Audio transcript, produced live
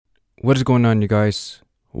What is going on, you guys?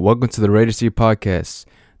 Welcome to the Rated C Podcast.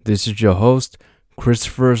 This is your host,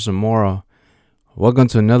 Cristopher Zamora. Welcome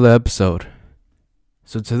to another episode.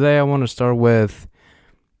 So today I want to start with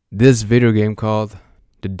this video game called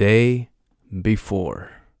The Day Before.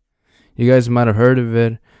 You guys might have heard of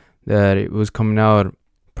it, that it was coming out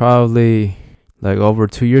probably like over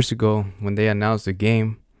 2 years ago when they announced the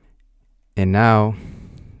game. And now,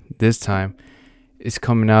 this time, it's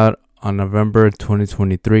coming out on November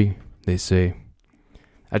 2023, they say.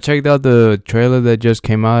 I checked out the trailer that just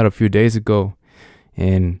came out a few days ago,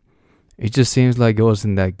 and it just seems like it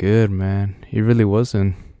wasn't that good, man. It really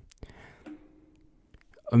wasn't.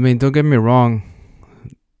 I mean, don't get me wrong.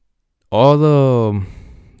 All the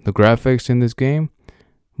graphics in this game,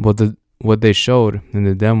 what they showed in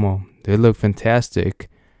the demo, they look fantastic.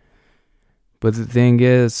 But the thing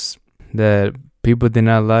is that people did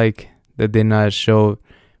not like that they not show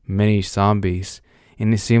many zombies,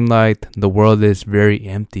 and it seemed like the world is very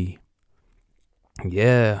empty.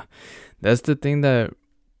 Yeah, that's the thing that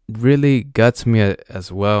really got to me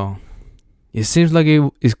as well. It seems like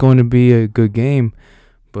it's going to be a good game,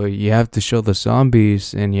 but you have to show the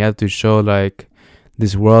zombies, and you have to show like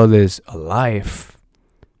this world is alive.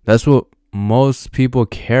 That's what most people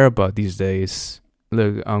care about these days.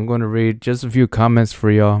 Look, I'm going to read just a few comments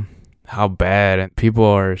for y'all. How bad people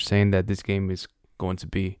are saying that this game is going to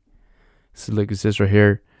be. So look, it says right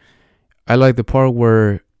here, I like the part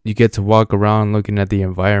where you get to walk around looking at the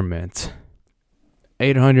environment.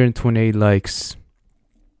 828 likes.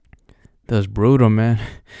 That's brutal, man.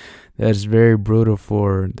 That's very brutal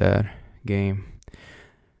for that game.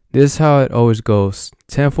 This is how it always goes.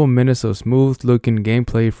 10 full minutes of smooth looking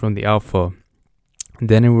gameplay from the alpha.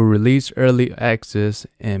 Then it will release early access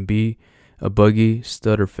and be a buggy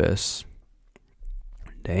stutterfest.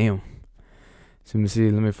 Damn. So let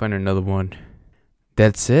me find another one.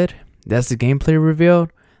 That's it? That's the gameplay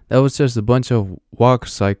revealed? That was just a bunch of walk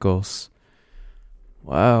cycles.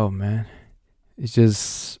 Wow, man.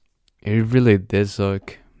 It really did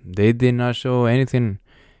suck. They did not show anything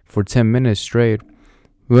for 10 minutes straight.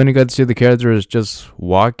 We only got to see the characters just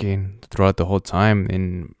walking throughout the whole time,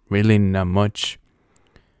 and really not much.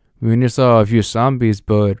 We only saw a few zombies,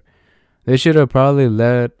 but they should have probably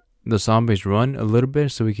let the zombies run a little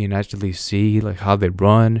bit so we can actually see like how they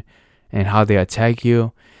run and how they attack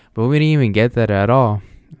you. But we didn't even get that at all.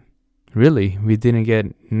 Really, we didn't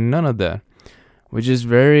get none of that, which is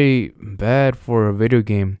very bad for a video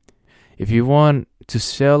game. If you want to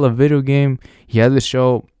sell a video game, you have to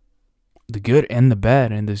show the good and the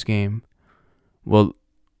bad in this game. Well,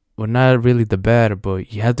 not really the bad,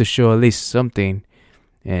 but you have to show at least something,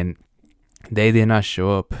 and they did not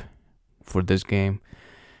show up for this game.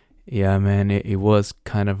 Yeah, man, it was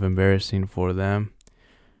kind of embarrassing for them.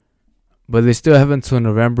 But they still have until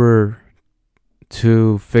November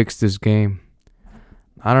to fix this game.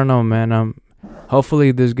 I don't know, man.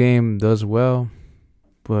 Hopefully this game does well.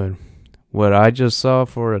 But what I just saw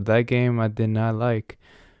for that game, I did not like.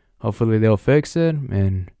 Hopefully they'll fix it,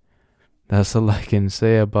 and that's all I can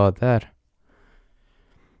say about that.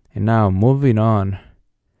 And now, moving on.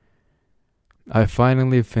 I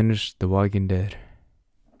finally finished The Walking Dead.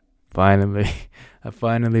 I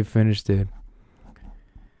finally finished it.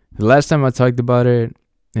 The last time I talked about it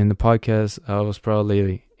in the podcast, I was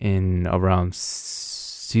probably in around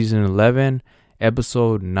season 11,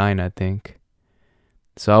 episode 9, I think.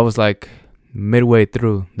 So I was like midway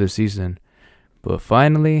through the season. But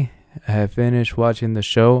finally, I have finished watching the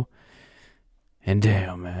show. And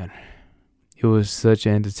damn, man. It was such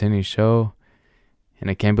an entertaining show. And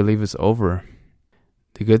I can't believe it's over.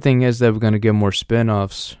 The good thing is that we're going to get more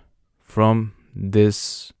spin-offs from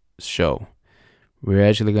this show. We're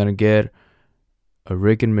actually going to get a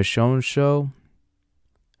Rick and Michonne show.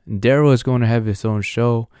 Daryl is going to have his own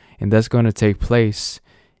show, and that's going to take place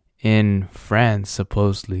in France,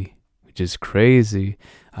 supposedly, which is crazy.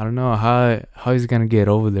 I don't know how he's going to get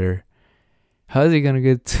over there. How is he going to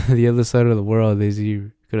get to the other side of the world? Is he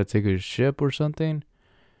going to take a ship or something?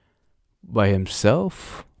 By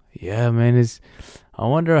himself? Yeah, man. I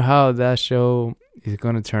wonder how that show is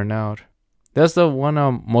going to turn out. That's the one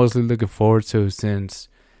I'm mostly looking forward to, since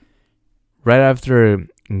right after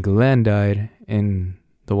Glenn died in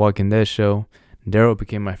The Walking Dead show, Daryl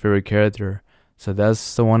became my favorite character. So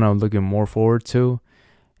that's the one I'm looking more forward to.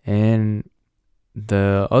 And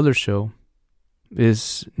the other show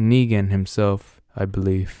is Negan himself, I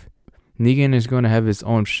believe. Negan is going to have his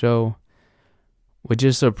own show, which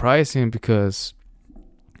is surprising because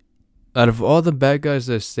out of all the bad guys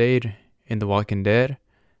that stayed in The Walking Dead,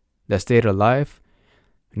 that stayed alive,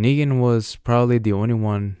 Negan was probably the only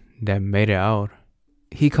one that made it out.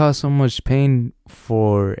 he caused so much pain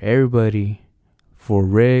for everybody, for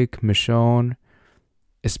Rick, Michonne,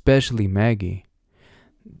 especially Maggie.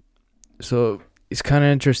 So it's kind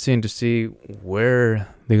of interesting to see where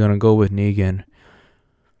they're gonna go with Negan.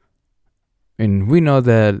 And we know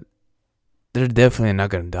that they're definitely not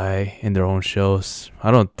gonna die in their own shows.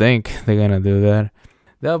 I don't think they're gonna do that.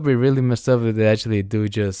 That would be really messed up if they actually do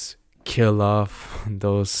just kill off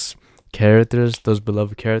those characters, those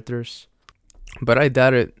beloved characters. But I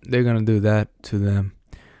doubt it. They're gonna do that to them.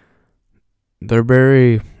 They're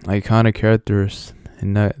very iconic characters,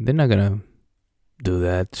 and they're not gonna do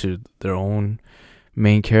that to their own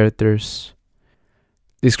main characters.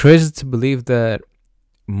 It's crazy to believe that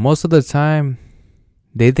most of the time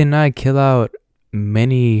they did not kill out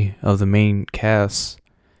many of the main casts.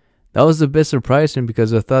 That was a bit surprising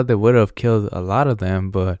because I thought they would have killed a lot of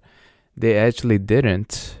them, but they actually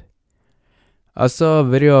didn't. I saw a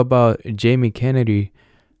video about Jamie Kennedy.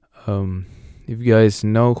 If you guys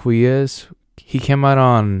know who he is, he came out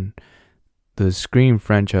on the Scream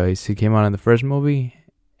franchise. He came out in the first movie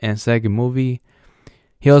and second movie.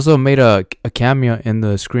 He also made a cameo in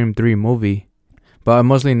the Scream 3 movie. But I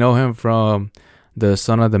mostly know him from the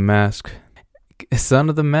Son of the Mask. Son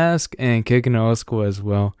of the Mask and Kicking the Old School as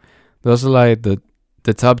well. Those are like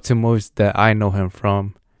the top two movies that I know him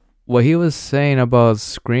from. What he was saying about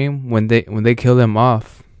Scream when they killed him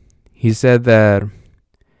off, he said that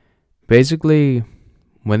basically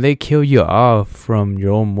when they kill you off from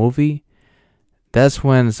your own movie, that's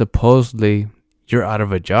when supposedly you're out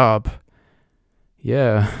of a job.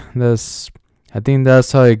 Yeah, I think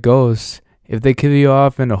that's how it goes. If they kill you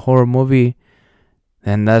off in a horror movie,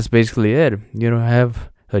 then that's basically it. You don't have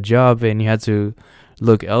a job and you have to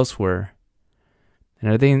look elsewhere.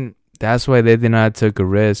 And I think that's why they did not take a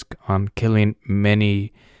risk on killing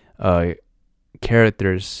many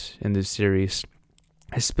characters in this series,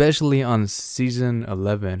 especially on season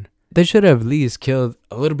 11. They should have at least killed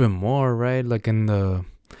a little bit more, right? Like in the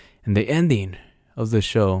ending of the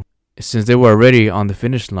show, since they were already on the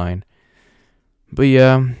finish line. But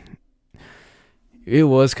yeah, it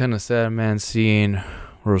was kind of sad, man, seeing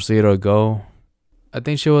Rosita go. I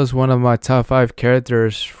think she was one of my top 5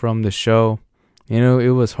 characters from the show. You know, it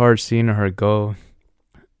was hard seeing her go.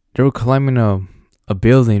 They were climbing a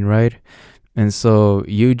building, right? And so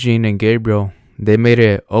Eugene and Gabriel, they made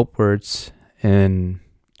it upwards. And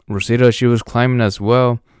Rosita, she was climbing as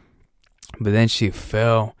well. But then she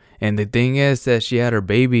fell. And the thing is that she had her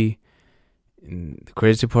baby. And the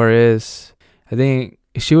crazy part is, I think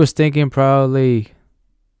she was thinking probably,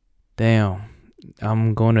 damn,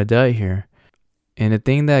 I'm going to die here. And the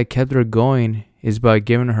thing that kept her going is by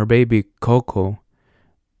giving her baby Coco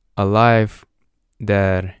a life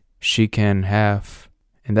that she can have.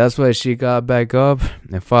 And that's why she got back up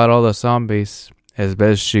and fought all the zombies as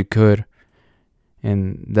best she could.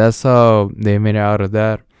 And that's how they made it out of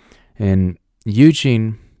that. And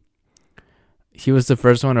Eugene, he was the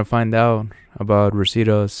first one to find out about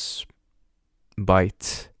Rosita's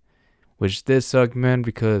bite, which did suck, man,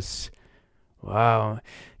 because wow,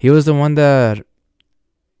 he was the one that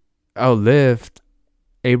outlived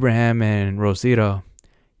Abraham and Rosita.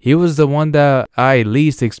 He was the one that I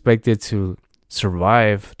least expected to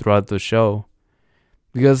survive throughout the show,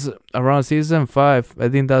 because around season 5, I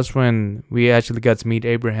think that's when we actually got to meet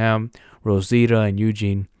Abraham, Rosita, and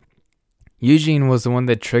Eugene. Eugene was the one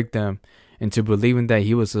that tricked them into believing that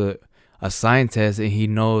he was a scientist and he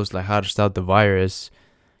knows like how to stop the virus.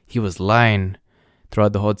 He was lying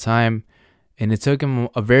throughout the whole time, and it took him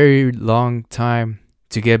a very long time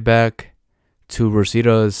to get back to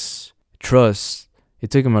Rosita's trust. It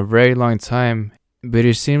took him a very long time, but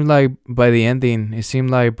it seemed like by the ending, it seemed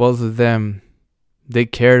like both of them, they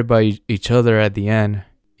cared about each other at the end.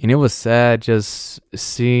 And it was sad just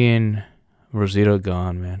seeing Rosita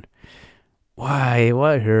gone, man. Why?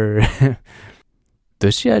 Why her?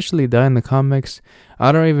 Does she actually die in the comics?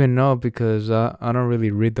 I don't even know, because I don't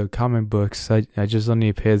really read the comic books. I just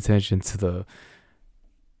only pay attention to the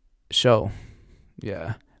show.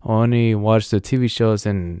 Yeah. I only watch the TV shows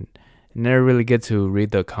and never really get to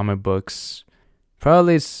read the comic books.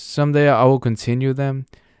 Probably someday I will continue them.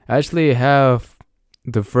 I actually have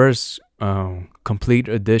the first complete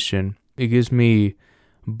edition. It gives me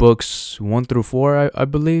books 1 through 4, I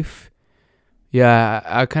believe. Yeah,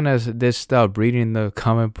 I kind of did stop reading the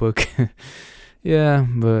comic book. Yeah,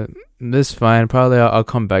 but that's fine. Probably I'll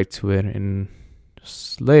come back to it in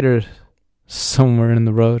later, somewhere in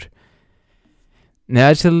the road. And I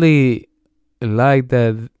actually like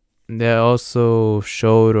that they also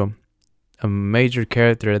showed a major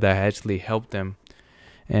character that actually helped them.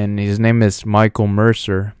 And his name is Michael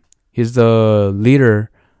Mercer. He's the leader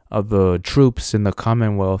of the troops in the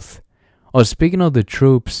Commonwealth. Oh, speaking of the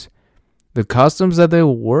troops, the costumes that they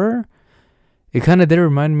wore, it kind of did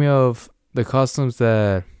remind me of the costumes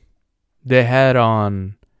that they had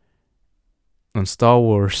on Star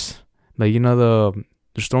Wars. Like, the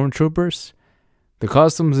stormtroopers. The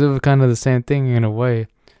costumes are kind of the same thing in a way.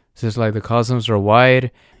 It's just like the costumes are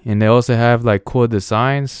wide and they also have like cool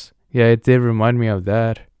designs. Yeah, it did remind me of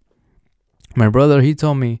that. My brother, he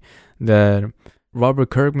told me that Robert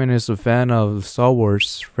Kirkman is a fan of the Star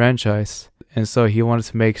Wars franchise, and so he wanted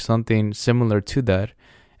to make something similar to that.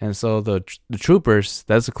 And so the troopers,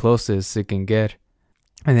 that's the closest it can get.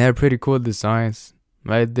 And they had pretty cool designs.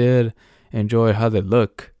 I did enjoy how they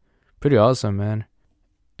look. Pretty awesome, man.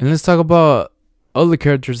 And let's talk about other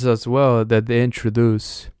characters as well that they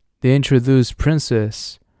introduce. They introduced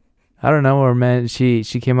Princess. I don't know her, man. She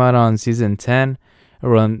came out on season 10,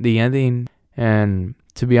 around the ending. And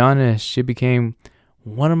to be honest, she became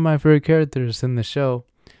one of my favorite characters in the show.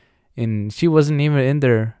 And she wasn't even in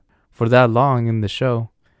there for that long in the show.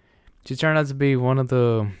 She turned out to be one of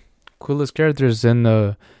the coolest characters in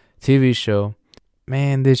the TV show.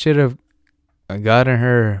 Man, they should have gotten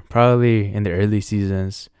her probably in the early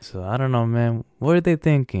seasons. So I don't know, man. What are they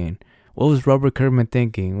thinking? What was Robert Kirkman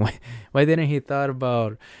thinking? Why didn't he thought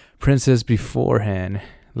about Princess beforehand?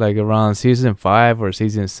 Like around season 5 or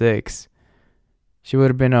season 6. She would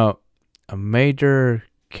have been a major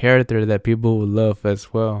character that people would love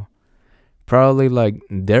as well. Probably like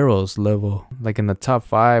Daryl's level. Like in the top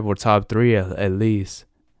 5 or top 3 at least.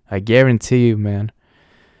 I guarantee you, man.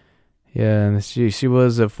 Yeah, and she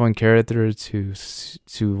was a fun character to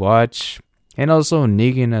watch. And also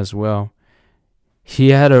Negan as well. He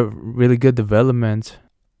had a really good development.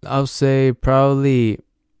 I'll say probably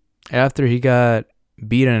after he got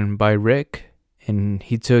beaten by Rick and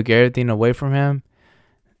he took everything away from him,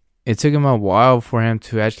 it took him a while for him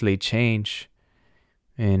to actually change.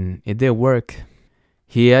 And it did work.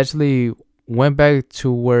 He actually went back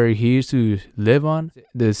to where he used to live on,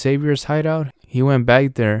 the Savior's hideout. He went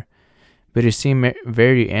back there, but it seemed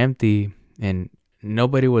very empty and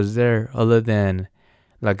nobody was there other than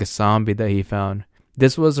like a zombie that he found.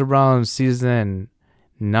 This was around season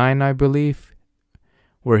 9, I believe,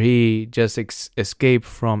 where he just escaped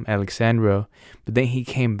from Alexandria. But then he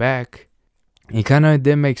came back. It kind of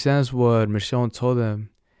did make sense what Michonne told him.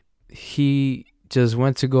 He just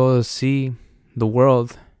went to go see the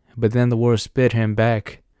world, but then the world spit him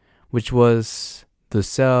back, which was the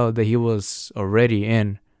cell that he was already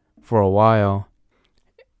in for a while.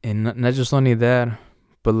 And not just only that,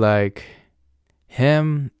 but like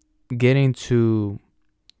him getting to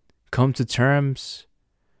come to terms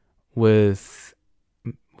with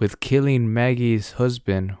killing Maggie's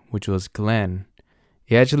husband, which was Glenn.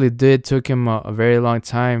 It actually took him a very long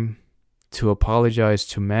time to apologize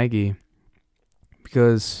to Maggie,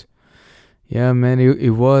 because yeah, man,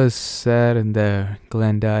 it was sad and that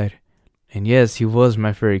Glenn died. And yes, he was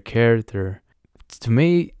my favorite character. To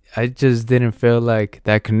me, I just didn't feel like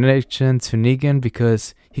that connection to Negan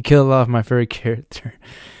because he killed off my favorite character.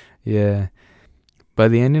 Yeah. By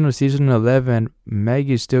the ending of season 11,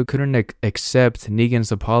 Maggie still couldn't accept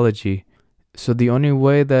Negan's apology. So the only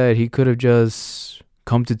way that he could have just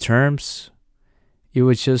come to terms, it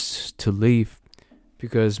was just to leave.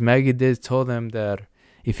 Because Maggie did tell him that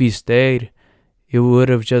if he stayed, it would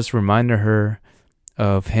have just reminded her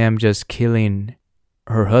of him just killing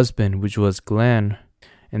her husband, which was Glenn.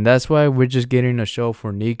 And that's why we're just getting a show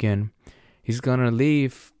for Negan. He's gonna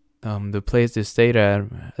leave the place they stayed at,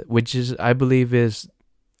 which is, I believe, is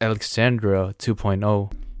Alexandria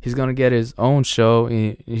 2.0. He's gonna get his own show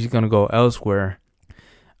and he's gonna go elsewhere.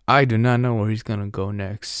 I do not know where he's gonna go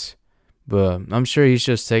next, but I'm sure he's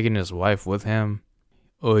just taking his wife with him.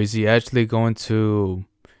 Or is he actually going to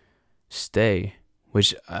stay?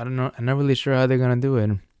 Which I don't know. I'm not really sure how they're gonna do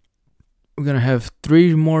it. We're gonna have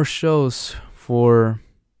 3 more shows for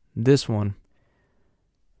this one.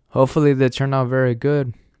 Hopefully they turn out very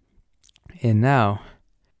good. And now,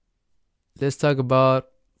 let's talk about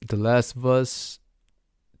The Last of Us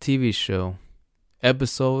TV show,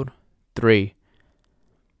 episode 3.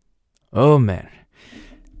 Oh man,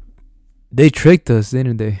 they tricked us,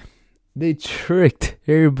 didn't they? They tricked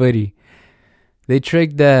everybody. They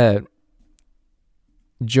tricked that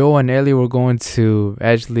Joe and Ellie were going to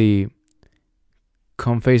actually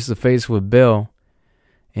come face to face with Bill,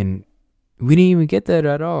 and we didn't even get that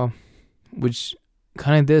at all, which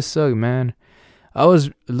kind of did suck, man. I was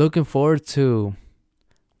looking forward to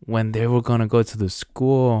when they were gonna go to the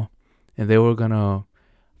school and they were gonna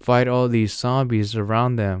fight all these zombies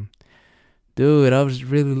around them. Dude, I was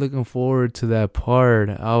really looking forward to that part.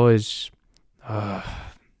 Uh,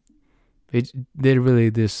 it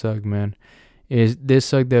did suck, man. It did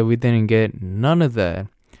suck that we didn't get none of that.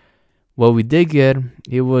 What we did get,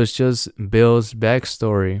 it was just Bill's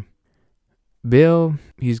backstory. Bill,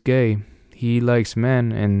 he's gay. He likes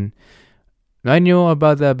men, and I knew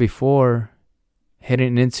about that before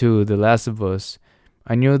heading into The Last of Us.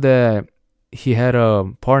 I knew that he had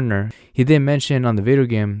a partner. He did mention on the video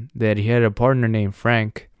game that he had a partner named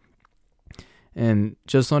Frank. And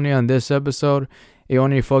just only on this episode, it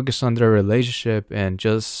only focused on their relationship and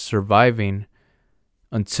just surviving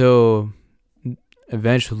until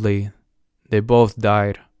eventually they both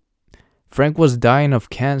died. Frank was dying of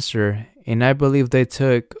cancer, and I believe they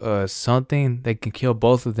took something that can kill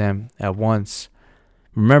both of them at once.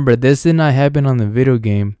 Remember, this did not happen on the video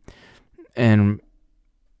game, and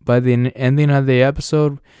by the ending of the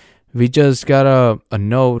episode, we just got a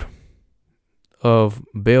note of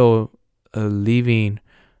Bill leaving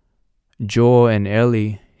Joel and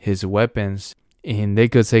Ellie his weapons, and they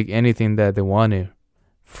could take anything that they wanted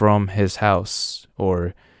from his house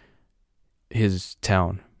or his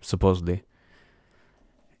town, supposedly.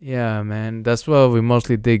 Yeah, man, that's what we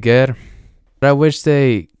mostly did get. But I wish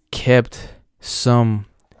they kept some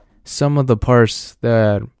of the parts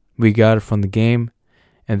that we got from the game,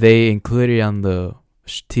 and they included on the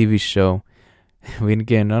TV show. We didn't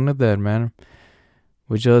get none of that, man,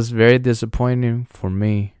 which was very disappointing for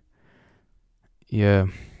me. Yeah,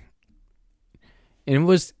 and it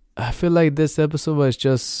was. I feel like this episode was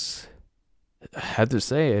just. I had to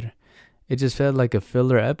say it. It just felt like a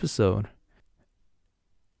filler episode.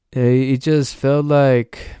 It just felt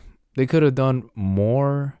like they could have done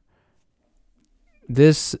more.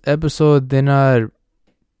 This episode did not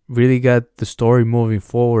really got the story moving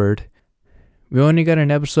forward. We only got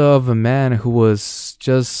an episode of a man who was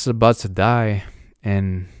just about to die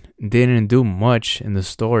and didn't do much in the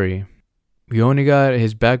story. We only got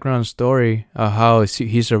his background story of how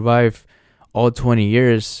he survived all 20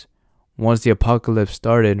 years once the apocalypse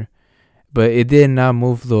started. But it did not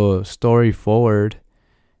move the story forward.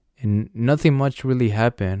 And nothing much really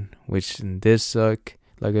happened, which did suck,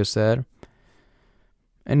 like I said.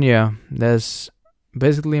 And yeah, that's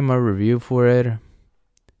basically my review for it.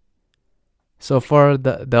 So far,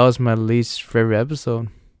 that was my least favorite episode.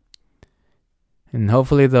 And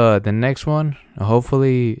hopefully the next one,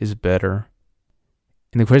 hopefully is better.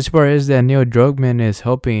 And the crazy part is that Neil Druckmann is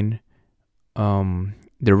helping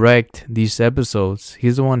direct these episodes.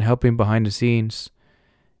 He's the one helping behind the scenes.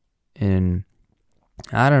 And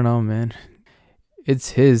I don't know, man.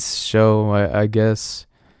 It's his show, I guess.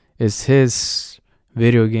 It's his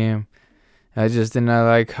video game. I just did not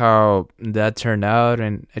like how that turned out,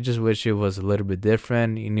 and I just wish it was a little bit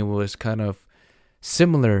different, and it was kind of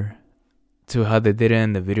similar to how they did it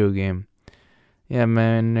in the video game. Yeah,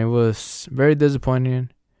 man, it was very disappointing.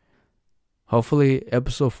 Hopefully,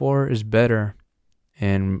 episode 4 is better,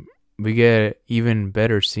 and we get even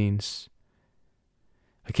better scenes.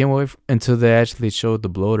 I can't wait until they actually showed the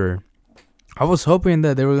bloater. I was hoping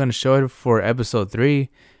that they were going to show it for episode 3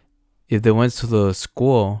 if they went to the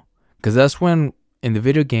school. Because that's when, in the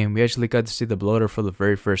video game, we actually got to see the bloater for the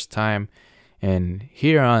very first time. And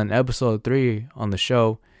here on episode 3 on the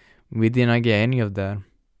show, we did not get any of that.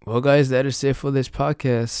 Well, guys, that is it for this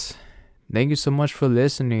podcast. Thank you so much for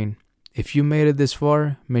listening. If you made it this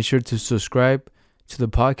far, make sure to subscribe to the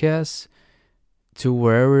podcast, to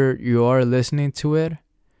wherever you are listening to it.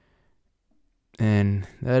 And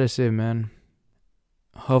that is it, man.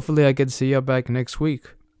 Hopefully I get to see you back next week.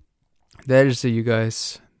 That is it, you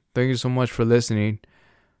guys. Thank you so much for listening.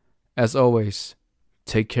 As always,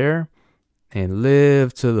 take care and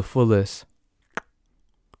live to the fullest.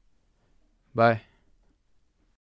 Bye.